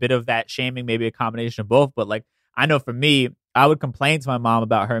was a bit of that shaming, maybe a combination of both. But, like, I know for me, I would complain to my mom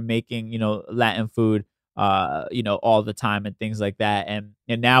about her making, you know, Latin food, you know, all the time and things like that. And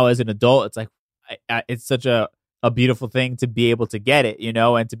now as an adult, it's like, it's such a beautiful thing to be able to get it, you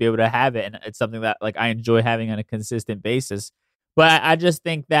know, and to be able to have it. And it's something that, like, I enjoy having on a consistent basis. But I just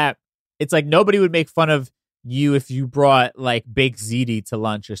think that it's like nobody would make fun of you if you brought, like, baked ziti to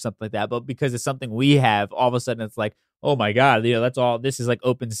lunch or something like that. But because it's something we have, all of a sudden it's like, oh my God, you know, that's all, this is like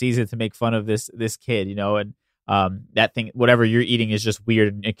open season to make fun of this kid, you know, and that thing, whatever you're eating is just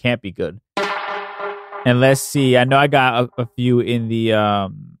weird and it can't be good. And let's see, I know I got a few in the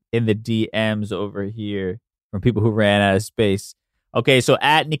DMs over here from people who ran out of space. Okay, so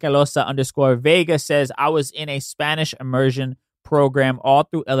at Nicolosa _ Vega says, I was in a Spanish immersion program all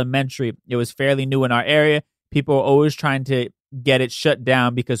through elementary. It was fairly new in our area. People were always trying to get it shut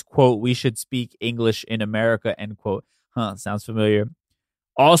down because, quote, we should speak English in America, end quote. Sounds familiar.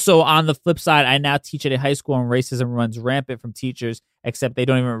 Also, on the flip side, I now teach at a high school and racism runs rampant from teachers, except they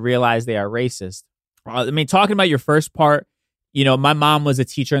don't even realize they are racist. Talking about your first part, my mom was a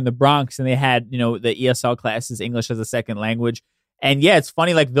teacher in the Bronx and they had, the ESL classes, English as a second language. And yeah, it's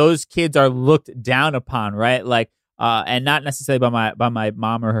funny, like those kids are looked down upon, right? Like, and not necessarily by my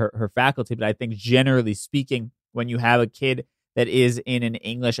mom or her faculty, but I think generally speaking, when you have a kid that is in an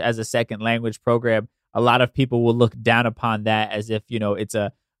English as a second language program, a lot of people will look down upon that as if, it's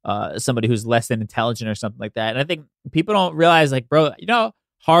a somebody who's less than intelligent or something like that. And I think people don't realize, like, bro, how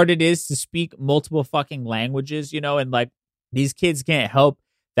hard it is to speak multiple fucking languages, and like these kids can't help.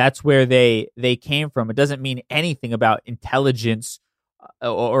 That's where they came from. It doesn't mean anything about intelligence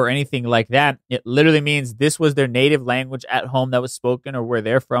or anything like that. It literally means this was their native language at home that was spoken, or where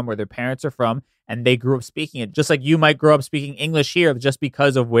they're from, where their parents are from, and they grew up speaking it. Just like you might grow up speaking English here just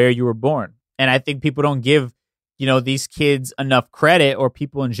because of where you were born. And I think people don't give, these kids enough credit, or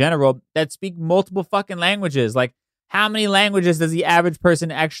people in general that speak multiple fucking languages. Like, how many languages does the average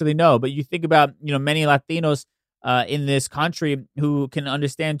person actually know? But you think about, many Latinos in this country who can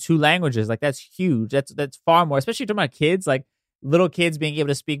understand 2 languages. Like, that's huge. That's far more, especially talking about kids, like little kids being able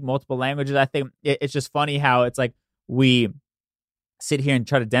to speak multiple languages. I think it's just funny how it's like we sit here and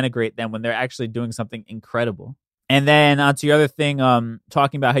try to denigrate them when they're actually doing something incredible. And then onto your other thing,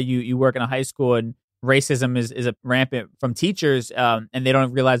 talking about how you work in a high school and racism is a rampant from teachers, and they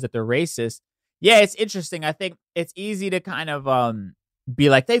don't realize that they're racist. Yeah, it's interesting. I think it's easy to kind of be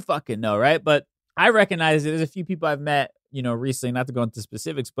like, they fucking know, right? But I recognize that there's a few people I've met, recently, not to go into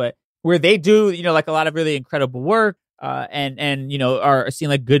specifics, but where they do, like a lot of really incredible work, and are seen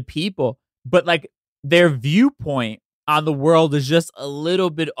like good people, but like their viewpoint on the world is just a little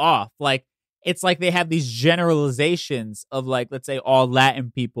bit off. Like, it's like they have these generalizations of, like, let's say all Latin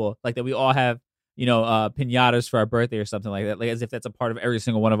people, like that we all have, piñatas for our birthday or something like that, like as if that's a part of every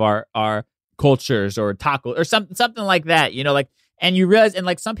single one of our cultures, or taco or something like that, like, and you realize, and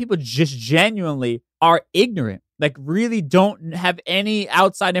like some people just genuinely are ignorant, like really don't have any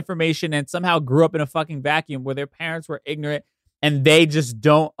outside information, and somehow grew up in a fucking vacuum where their parents were ignorant, and they just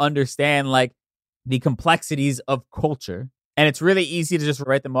don't understand like the complexities of culture. And it's really easy to just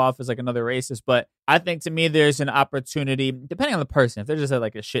write them off as like another racist. But I think, to me, there's an opportunity, depending on the person. If they're just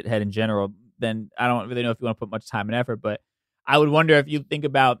like a shithead in general, then I don't really know if you want to put much time and effort. But I would wonder if you think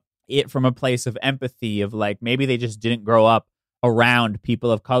about it from a place of empathy, of like, maybe they just didn't grow up around people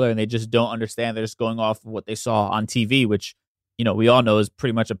of color and they just don't understand. They're just going off of what they saw on TV, which, we all know is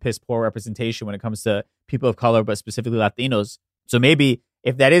pretty much a piss poor representation when it comes to people of color, but specifically Latinos. So maybe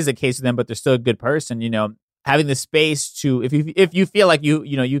if that is the case with them, but they're still a good person, having the space to, if you feel like you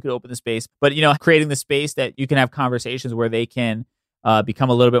could open the space, but creating the space that you can have conversations where they can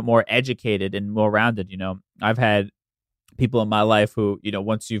become a little bit more educated and more rounded. I've had people in my life who,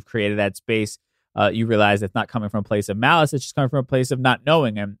 once you've created that space, you realize it's not coming from a place of malice. It's just coming from a place of not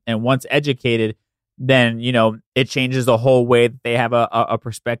knowing. And once educated, then, it changes the whole way that they have a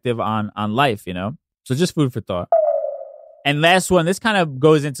perspective on life, So just food for thought. And last one, this kind of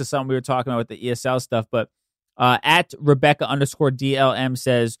goes into something we were talking about with the ESL stuff, but at Rebecca_DLM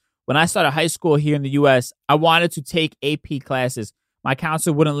says, when I started high school here in the U.S., I wanted to take AP classes. My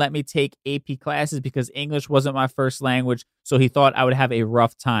counselor wouldn't let me take AP classes because English wasn't my first language, so he thought I would have a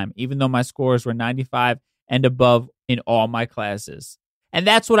rough time, even though my scores were 95 and above in all my classes. And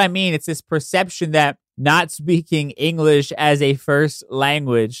that's what I mean. It's this perception that not speaking English as a first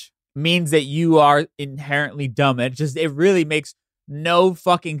language means that you are inherently dumb. It really makes no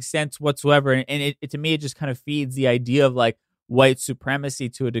fucking sense whatsoever. And it to me, it just kind of feeds the idea of like white supremacy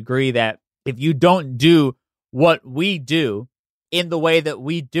to a degree, that if you don't do what we do in the way that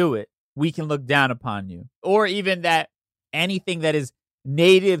we do it, we can look down upon you. Or even that anything that is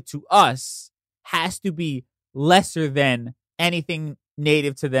native to us has to be lesser than anything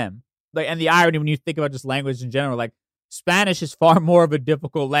native to them. Like, and the irony when you think about just language in general, like Spanish is far more of a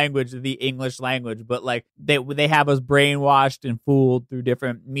difficult language than the English language, but like they have us brainwashed and fooled through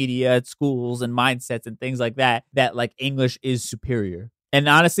different media at schools and mindsets and things like that like English is superior. And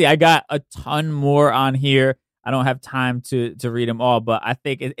honestly, I got a ton more on here. I don't have time to read them all, but I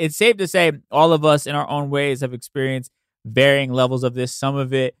think it's safe to say all of us in our own ways have experienced varying levels of this. Some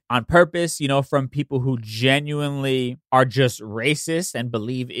of it on purpose, from people who genuinely are just racist and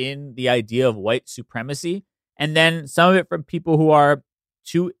believe in the idea of white supremacy. And then some of it from people who are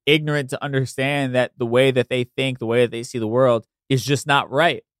too ignorant to understand that the way that they think, the way that they see the world is just not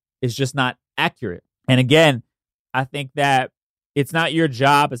right. It's just not accurate. And again, I think that it's not your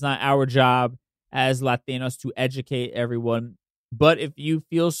job. It's not our job as Latinos to educate everyone. But if you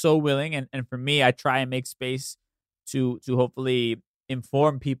feel so willing, and for me, I try and make space to hopefully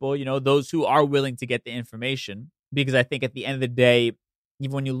inform people, those who are willing to get the information, because I think at the end of the day,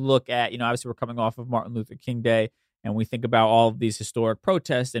 even when you look at, obviously we're coming off of Martin Luther King Day, and we think about all of these historic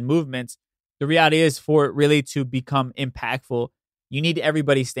protests and movements, the reality is for it really to become impactful, you need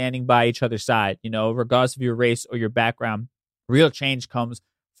everybody standing by each other's side, regardless of your race or your background. Real change comes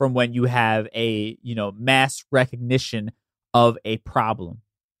from when you have a, mass recognition of a problem.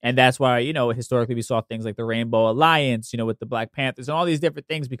 And that's why, historically we saw things like the Rainbow Alliance, with the Black Panthers and all these different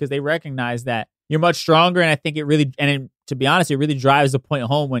things, because they recognize that you're much stronger. And I think to be honest, it really drives the point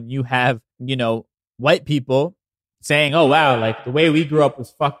home when you have, white people saying, oh, wow, like the way we grew up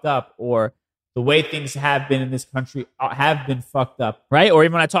was fucked up, or the way things have been in this country have been fucked up, right? Or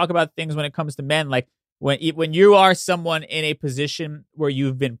even when I talk about things when it comes to men, like when you are someone in a position where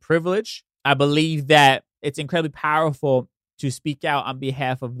you've been privileged, I believe that it's incredibly powerful to speak out on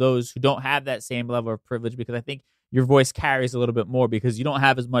behalf of those who don't have that same level of privilege, because I think your voice carries a little bit more because you don't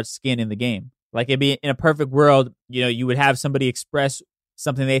have as much skin in the game. Like it'd be in a perfect world, you would have somebody express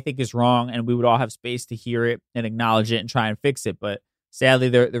something they think is wrong, and we would all have space to hear it and acknowledge it and try and fix it. But sadly,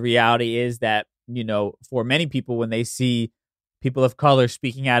 the reality is that, for many people, when they see people of color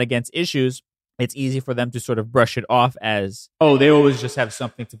speaking out against issues, it's easy for them to sort of brush it off as, oh, they always just have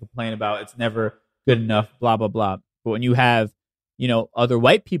something to complain about. It's never good enough, blah, blah, blah. But when you have, other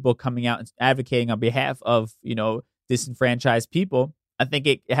white people coming out and advocating on behalf of, disenfranchised people, I think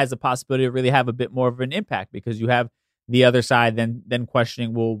it has the possibility to really have a bit more of an impact, because you have the other side then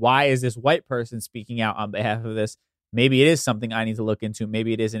questioning, well, why is this white person speaking out on behalf of this? Maybe it is something I need to look into.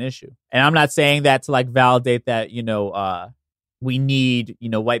 Maybe it is an issue. And I'm not saying that to validate that, we need,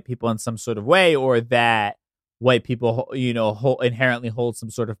 white people in some sort of way, or that white people, inherently hold some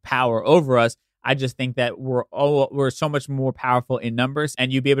sort of power over us. I just think that we're so much more powerful in numbers,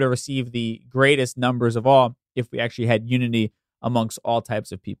 and you'd be able to receive the greatest numbers of all if we actually had unity amongst all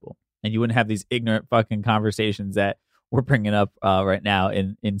types of people. And you wouldn't have these ignorant fucking conversations that we're bringing up right now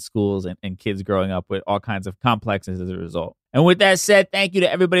in schools and kids growing up with all kinds of complexes as a result. And with that said, thank you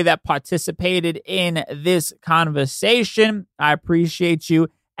to everybody that participated in this conversation. I appreciate you.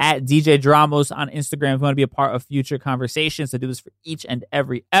 At DJ Dramos on Instagram if you want to be a part of future conversations. I do this for each and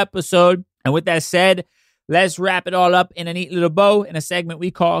every episode. And with that said, let's wrap it all up in a neat little bow in a segment we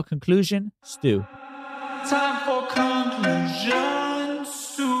call Conclusion Stew. Time for Conclusion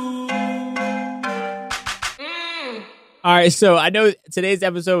Stew. All right, so I know today's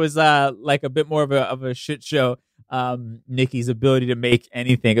episode was like a bit more of a shit show. Nikki's ability to make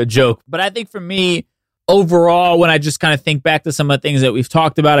anything a joke. But I think for me, overall, when I just kind of think back to some of the things that we've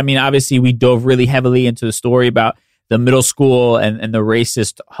talked about, I mean, obviously we dove really heavily into the story about the middle school and the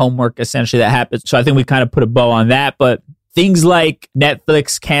racist homework essentially that happened. So I think we kind of put a bow on that. But things like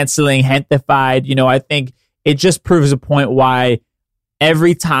Netflix canceling Gentefied, I think it just proves a point why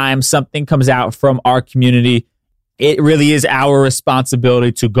every time something comes out from our community, it really is our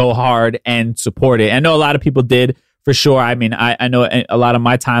responsibility to go hard and support it. I know a lot of people did. For sure. I mean, I know a lot of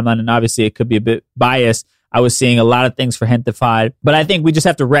my timeline, and obviously it could be a bit biased. I was seeing a lot of things for Gentefied, but I think we just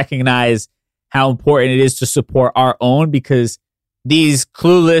have to recognize how important it is to support our own, because these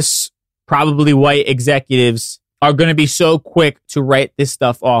clueless, probably white executives are going to be so quick to write this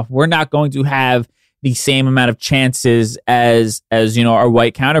stuff off. We're not going to have the same amount of chances as our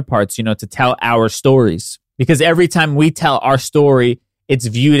white counterparts, to tell our stories, because every time we tell our story, it's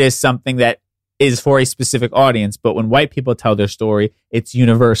viewed as something that is for a specific audience. But when white people tell their story, it's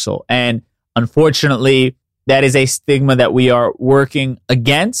universal. And unfortunately, that is a stigma that we are working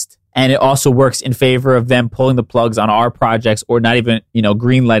against. And it also works in favor of them pulling the plugs on our projects, or not even,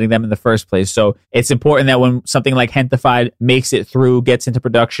 green lighting them in the first place. So it's important that when something like Gentefied makes it through, gets into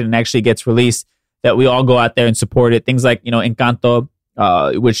production, and actually gets released, that we all go out there and support it. Things like, Encanto,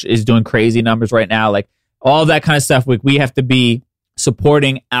 which is doing crazy numbers right now, like all that kind of stuff. We have to be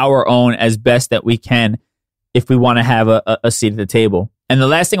supporting our own as best that we can if we want to have a seat at the table. And the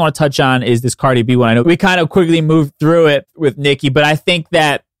last thing I want to touch on is this Cardi B one. I know we kind of quickly moved through it with Nikki, but I think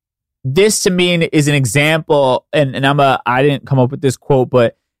that this to me is an example, and I didn't come up with this quote,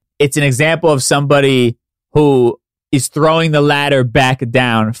 but it's an example of somebody who is throwing the ladder back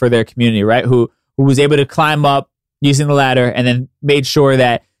down for their community, right? Who was able to climb up using the ladder and then made sure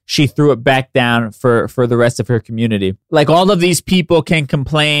that she threw it back down for the rest of her community. Like, all of these people can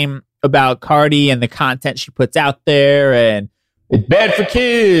complain about Cardi and the content she puts out there, and it's bad for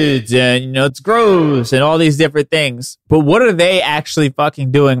kids, and it's gross, and all these different things. But what are they actually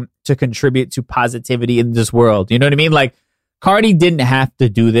fucking doing to contribute to positivity in this world? You know what I mean? Like, Cardi didn't have to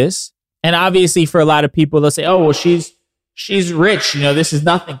do this. And obviously for a lot of people, they'll say, oh, well, she's she's rich. This is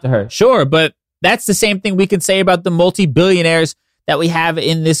nothing to her. Sure, but that's the same thing we can say about the multi-billionaires that we have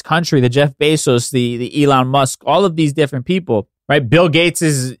in this country, the Jeff Bezos, the Elon Musk, all of these different people, right? Bill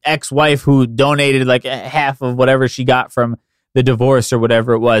Gates' ex-wife who donated like half of whatever she got from the divorce or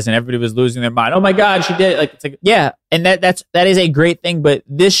whatever it was, and everybody was losing their mind. Oh my God, she did it. It's yeah, and that is a great thing, but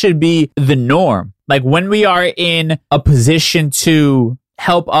this should be the norm. Like when we are in a position to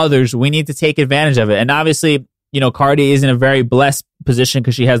help others, we need to take advantage of it. And obviously, Cardi is in a very blessed position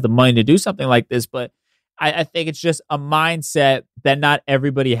because she has the money to do something like this, but I think it's just a mindset that not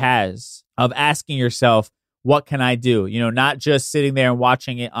everybody has of asking yourself, what can I do? Not just sitting there and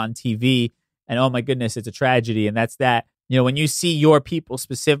watching it on TV and, oh my goodness, it's a tragedy. And that's that. When you see your people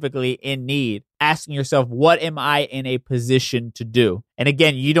specifically in need, asking yourself, what am I in a position to do? And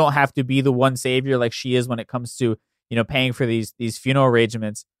again, you don't have to be the one savior like she is when it comes to, paying for these funeral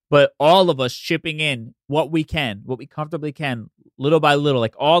arrangements. But all of us chipping in what we can, what we comfortably can, little by little,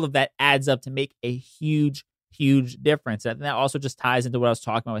 like all of that adds up to make a huge, huge difference. And that also just ties into what I was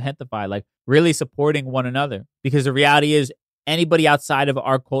talking about with Gentefi, like really supporting one another. Because the reality is anybody outside of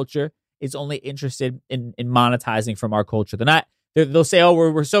our culture is only interested in monetizing from our culture. They'll say, oh,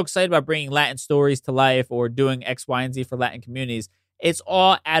 we're so excited about bringing Latin stories to life or doing X, Y, and Z for Latin communities. It's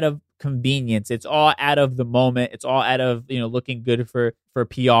all out of convenience. It's all out of the moment. It's all out of, looking good for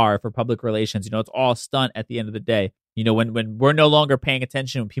PR, for public relations. It's all stunt at the end of the day. When we're no longer paying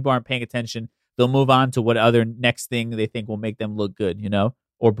attention, when people aren't paying attention, they'll move on to what other next thing they think will make them look good,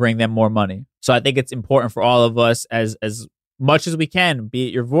 or bring them more money. So I think it's important for all of us as much as we can, be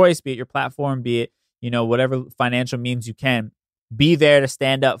it your voice, be it your platform, be it, whatever financial means you can, be there to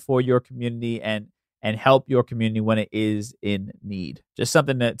stand up for your community and help your community when it is in need. Just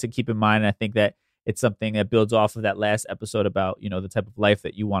something to keep in mind. And I think that it's something that builds off of that last episode about, the type of life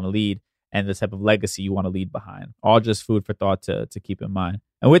that you want to lead and the type of legacy you want to leave behind. All just food for thought to keep in mind.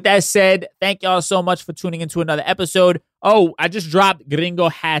 And with that said, thank y'all so much for tuning into another episode. Oh, I just dropped Gringo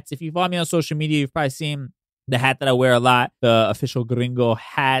hats. If you follow me on social media, you've probably seen the hat that I wear a lot, the official Gringo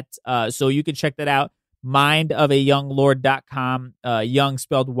hat. So you can check that out. mindofayounglord.com, young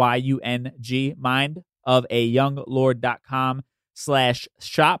spelled YUNG,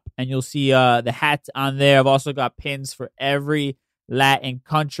 mindofayounglord.com/shop. And you'll see the hat on there. I've also got pins for every Latin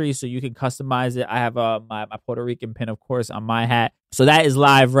country, so you can customize it. I have my Puerto Rican pin, of course, on my hat. So that is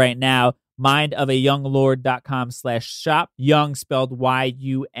live right now. mindofayounglord.com/shop, young spelled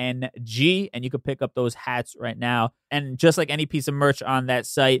YUNG, and you can pick up those hats right now. And just like any piece of merch on that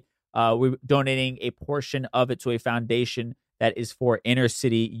site, we're donating a portion of it to a foundation that is for inner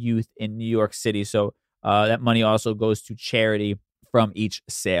city youth in New York City. So that money also goes to charity from each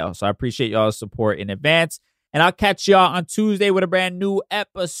sale. So I appreciate y'all's support in advance. And I'll catch y'all on Tuesday with a brand new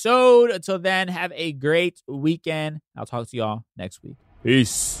episode. Until then, have a great weekend. I'll talk to y'all next week.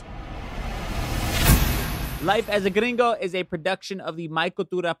 Peace. Life as a Gringo is a production of the My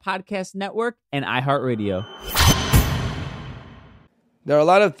Cultura Podcast Network and iHeartRadio. There are a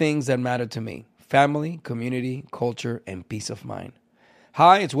lot of things that matter to me: family, community, culture, and peace of mind.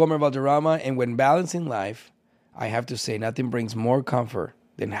 Hi, it's Wilmer Valderrama, and when balancing life, I have to say nothing brings more comfort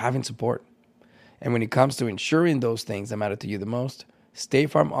than having support. And when it comes to ensuring those things that matter to you the most, State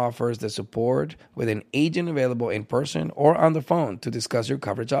Farm offers the support with an agent available in person or on the phone to discuss your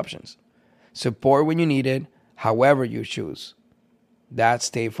coverage options. Support when you need it, however you choose. That's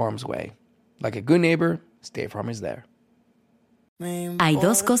State Farm's way. Like a good neighbor, State Farm is there. Hay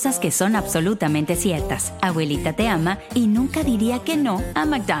dos cosas que son absolutamente ciertas. Abuelita te ama y nunca diría que no a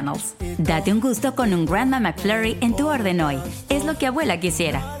McDonald's. Date un gusto con un Grandma McFlurry en tu orden hoy. Es lo que abuela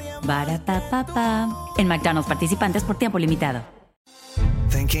quisiera. Ba-da-pa-pa-pa. En McDonald's participantes por tiempo limitado.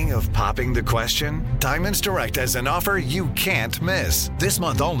 Thinking of popping the question? Diamonds Direct has an offer you can't miss. This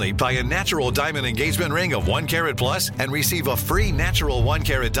month only, buy a natural diamond engagement ring of 1 carat plus and receive a free natural 1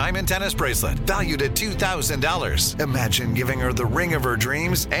 carat diamond tennis bracelet valued at $2,000. Imagine giving her the ring of her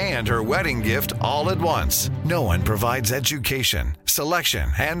dreams and her wedding gift all at once. No one provides education, selection,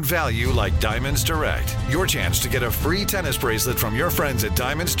 and value like Diamonds Direct. Your chance to get a free tennis bracelet from your friends at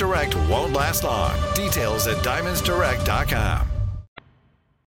Diamonds Direct won't last long. Details at diamondsdirect.com.